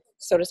one,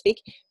 so to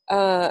speak,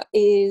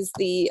 is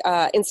the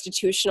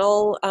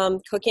institutional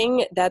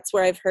cooking. That's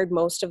where I've heard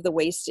most of the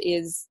waste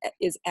is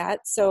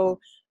at. So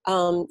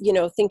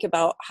think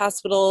about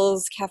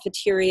hospitals,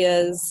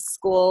 cafeterias,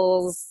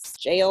 schools,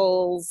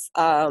 jails,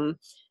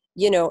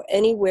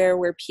 anywhere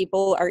where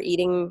people are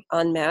eating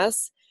en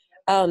masse.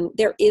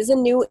 There is a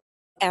new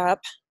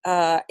app.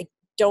 I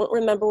don't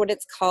remember what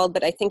it's called,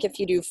 but I think if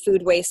you do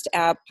food waste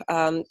app,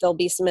 there'll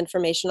be some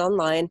information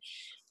online.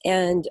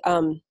 And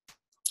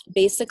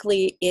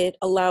basically it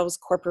allows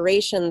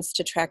corporations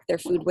to track their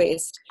food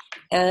waste.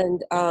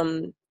 And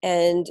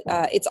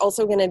it's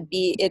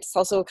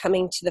also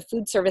coming to the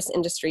food service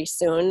industry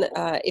soon,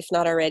 if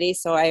not already.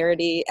 So I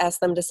already asked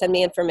them to send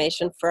me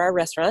information for our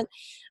restaurant.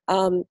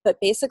 But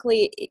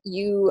basically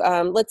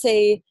let's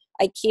say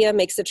IKEA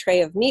makes a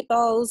tray of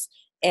meatballs,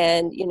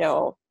 and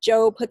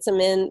Joe takes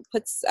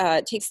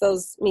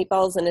those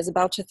meatballs and is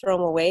about to throw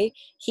them away.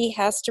 He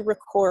has to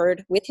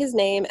record with his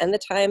name and the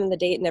time and the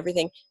date and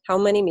everything how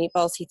many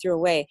meatballs he threw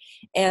away.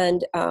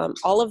 And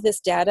all of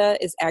this data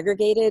is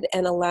aggregated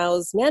and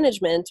allows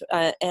management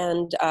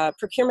and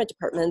procurement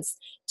departments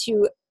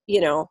to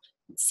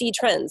see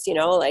trends,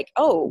 like,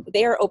 oh,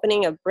 they are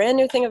opening a brand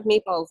new thing of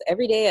meatballs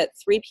every day at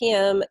 3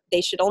 p.m.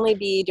 They should only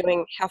be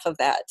doing half of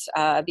that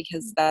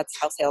because that's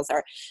how sales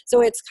are.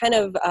 So it's kind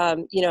of,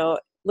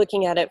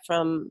 looking at it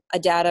from a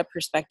data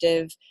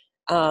perspective.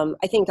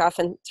 I think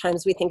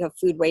oftentimes we think of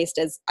food waste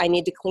as I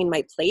need to clean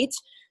my plate,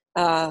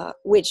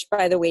 which,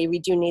 by the way, we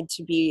do need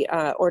to be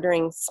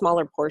ordering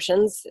smaller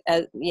portions.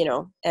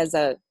 As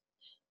a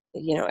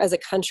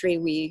country,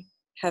 we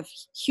have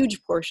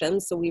huge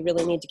portions, so we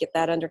really need to get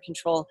that under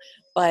control.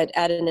 But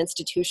at an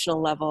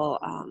institutional level,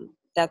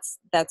 that's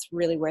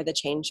really where the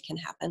change can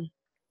happen.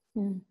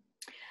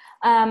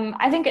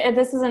 I think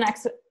this is an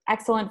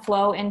excellent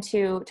flow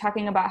into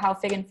talking about how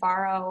Fig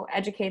Farro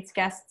educates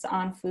guests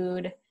on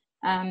food.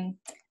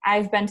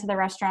 I've been to the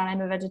restaurant.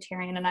 I'm a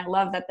vegetarian, and I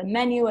love that the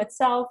menu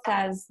itself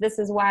has, this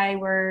is why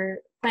we're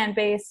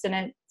plant-based, and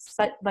it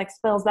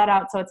spells that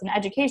out, so it's an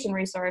education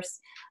resource.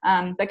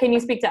 But can you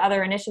speak to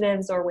other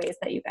initiatives or ways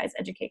that you guys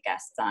educate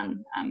guests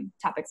on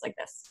topics like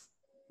this?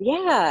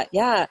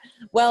 Yeah.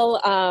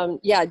 Well,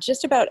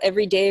 just about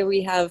every day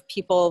we have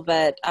people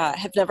that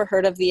have never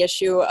heard of the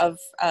issue of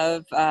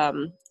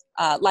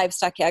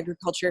livestock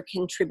agriculture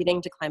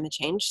contributing to climate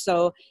change.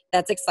 So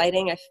that's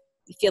exciting. I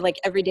feel like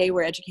every day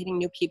we're educating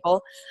new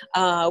people.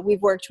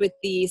 We've worked with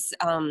the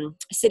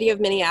city of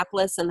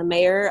Minneapolis and the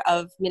mayor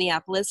of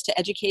Minneapolis to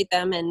educate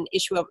them and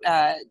issue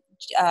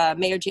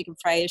Mayor Jacob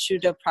Frey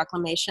issued a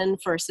proclamation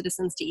for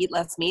citizens to eat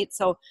less meat.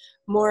 So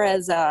more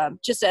as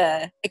just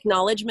a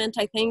acknowledgement,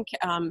 I think,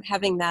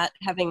 having that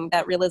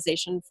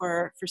realization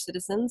for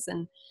citizens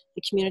and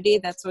the community,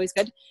 that's always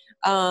good.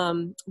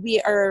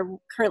 We are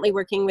currently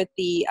working with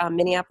the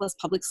Minneapolis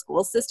public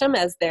school system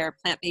as their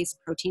plant-based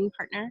protein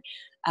partner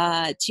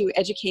to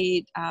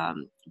educate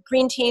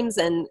green teams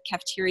and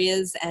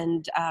cafeterias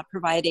and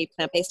provide a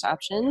plant-based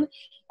option.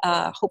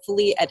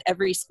 Hopefully at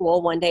every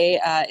school one day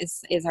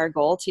is our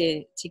goal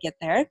to get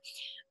there.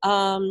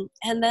 And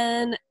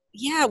then,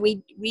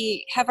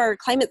 we have our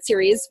climate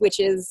series, which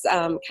is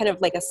kind of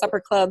like a supper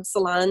club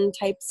salon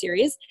type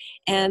series.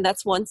 And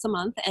that's once a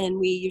month. And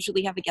we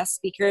usually have a guest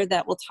speaker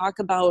that will talk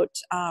about,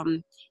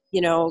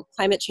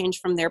 climate change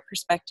from their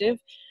perspective.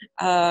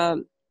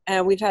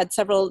 we've had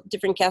several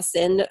different guests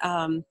in.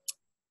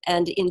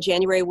 And in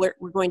January, we're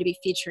going to be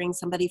featuring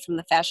somebody from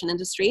the fashion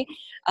industry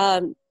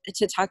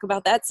to talk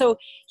about that. So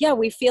yeah,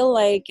 we feel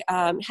like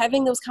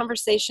having those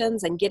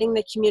conversations and getting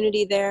the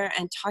community there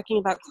and talking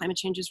about climate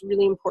change is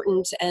really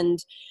important.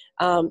 And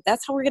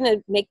that's how we're going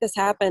to make this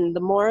happen. The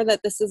more that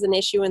this is an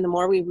issue and the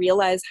more we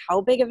realize how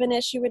big of an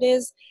issue it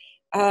is,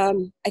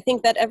 I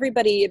think that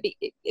everybody,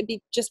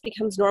 just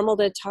becomes normal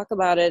to talk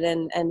about it.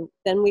 And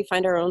then we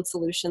find our own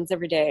solutions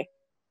every day.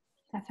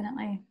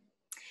 Definitely.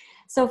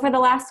 So for the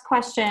last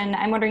question,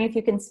 I'm wondering if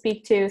you can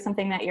speak to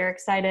something that you're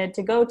excited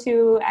to go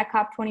to at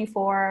COP24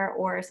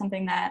 or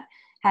something that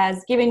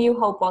has given you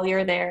hope while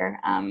you're there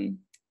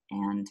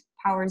and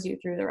powers you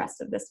through the rest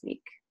of this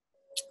week.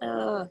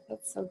 Oh,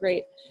 that's so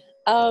great.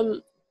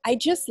 I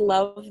just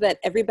love that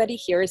everybody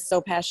here is so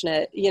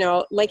passionate. You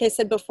know, like I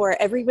said before,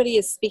 everybody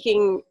is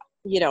speaking,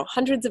 you know,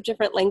 hundreds of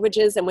different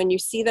languages. And when you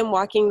see them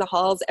walking the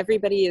halls,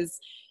 everybody is,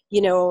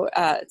 you know,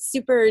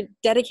 super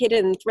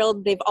dedicated and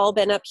thrilled. They've all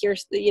been up here,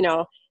 you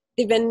know,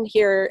 they've been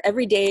here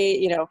every day,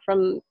 you know,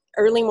 from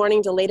early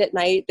morning to late at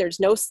night. There's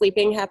no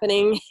sleeping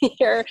happening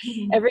here.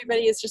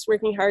 Everybody is just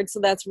working hard. So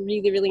that's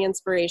really, really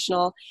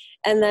inspirational.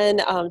 And then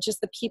just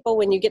the people,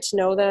 when you get to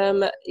know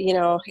them, you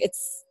know,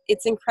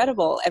 it's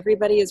incredible.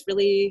 Everybody is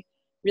really,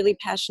 really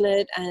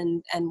passionate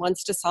and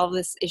wants to solve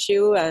this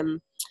issue.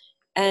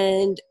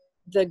 And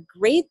the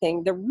great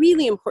thing, the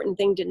really important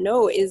thing to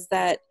know is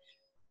that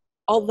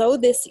although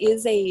this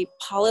is a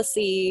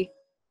policy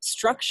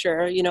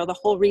structure, you know, the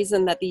whole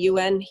reason that the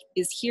UN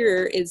is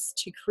here is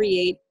to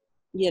create,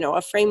 you know,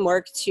 a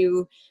framework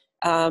to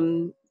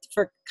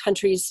for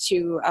countries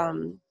to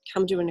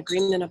come to an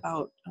agreement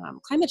about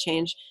climate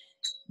change,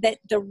 that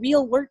the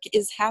real work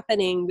is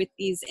happening with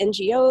these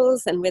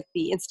NGOs and with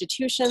the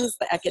institutions,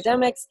 the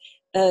academics,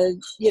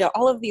 you know,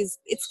 all of these.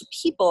 It's the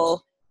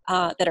people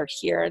that are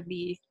here,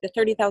 the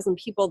 30,000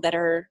 people that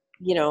are,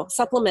 you know,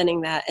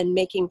 supplementing that and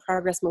making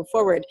progress move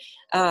forward.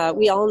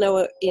 We all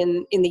know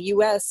in the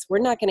U.S., we're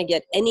not going to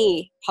get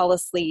any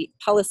policy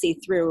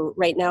through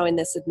right now in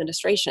this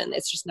administration.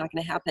 It's just not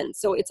going to happen.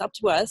 So it's up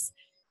to us.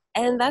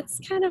 And that's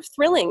kind of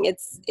thrilling.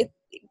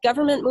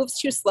 Government moves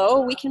too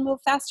slow. We can move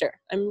faster.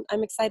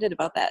 I'm excited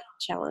about that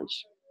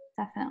challenge.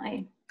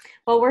 Definitely.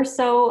 Well, we're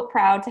so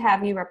proud to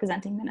have you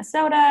representing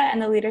Minnesota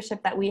and the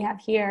leadership that we have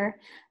here.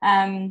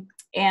 And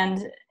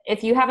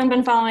if you haven't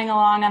been following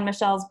along on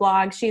Michelle's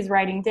blog, she's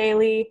writing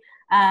daily,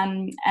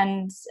 and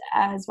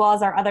as well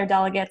as our other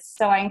delegates.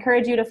 So I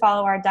encourage you to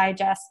follow our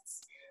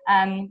digests.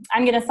 I'm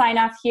going to sign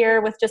off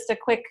here with just a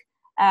quick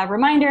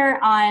reminder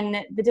on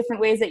the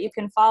different ways that you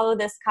can follow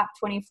this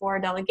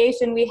COP24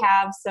 delegation we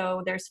have.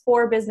 So there's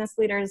 4 business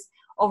leaders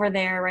over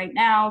there right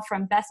now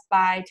from Best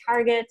Buy,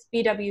 Target,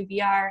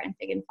 BWBR, and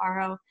Fig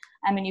Farro.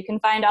 And you can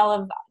find all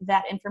of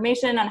that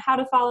information on how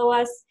to follow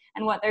us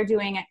and what they're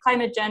doing at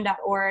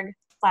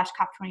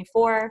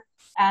climategen.org/COP24.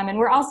 And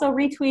we're also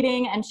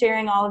retweeting and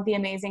sharing all of the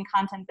amazing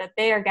content that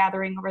they are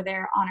gathering over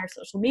there on our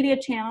social media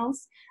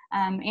channels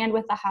and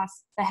with the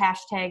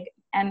hashtag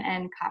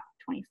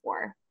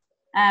MNCOP24.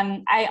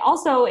 I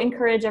also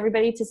encourage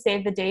everybody to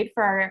save the date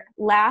for our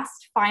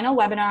last final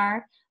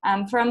webinar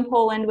from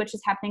Poland, which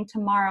is happening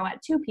tomorrow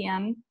at 2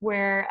 p.m.,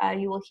 where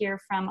you will hear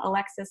from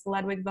Alexis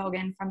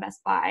Ludwig-Vogen from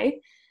Best Buy.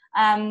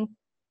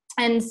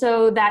 And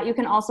so that you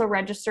can also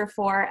register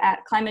for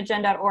at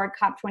climategen.org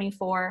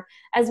COP24,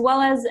 as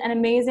well as an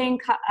amazing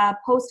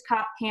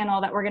post-COP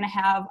panel that we're going to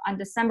have on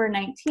December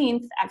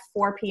 19th at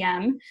 4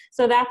 p.m.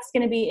 So that's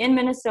going to be in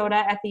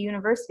Minnesota at the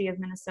University of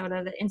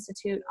Minnesota, the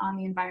Institute on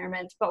the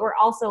Environment, but we're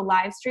also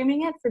live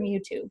streaming it from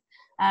YouTube.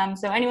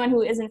 So anyone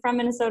who isn't from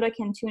Minnesota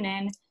can tune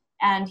in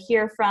and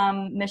hear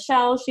from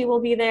Michelle. She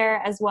will be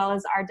there, as well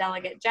as our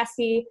delegate,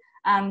 Jesse.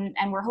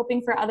 And we're hoping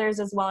for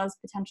others as well as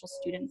potential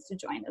students to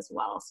join as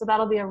well. So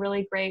that'll be a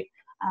really great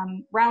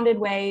rounded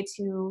way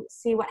to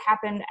see what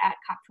happened at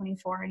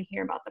COP24 and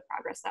hear about the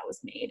progress that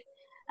was made.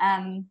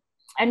 And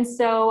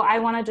so I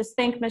want to just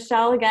thank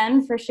Michelle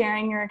again for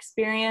sharing your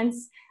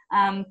experience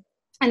and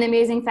the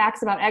amazing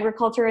facts about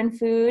agriculture and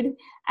food.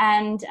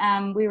 And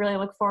we really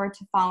look forward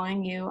to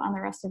following you on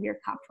the rest of your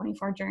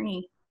COP24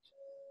 journey.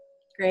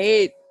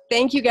 Great.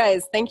 Thank you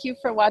guys. Thank you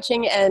for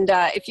watching. And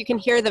if you can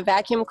hear the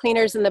vacuum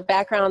cleaners in the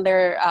background,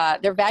 they're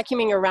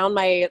vacuuming around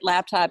my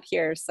laptop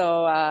here.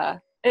 So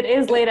it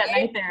is late at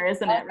night there,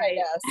 isn't it? Right.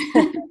 Yes.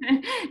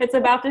 It's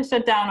about to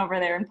shut down over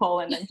there in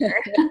Poland, I'm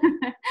sure.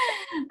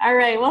 All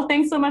right. Well,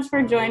 thanks so much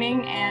for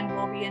joining, and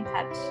we'll be in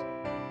touch.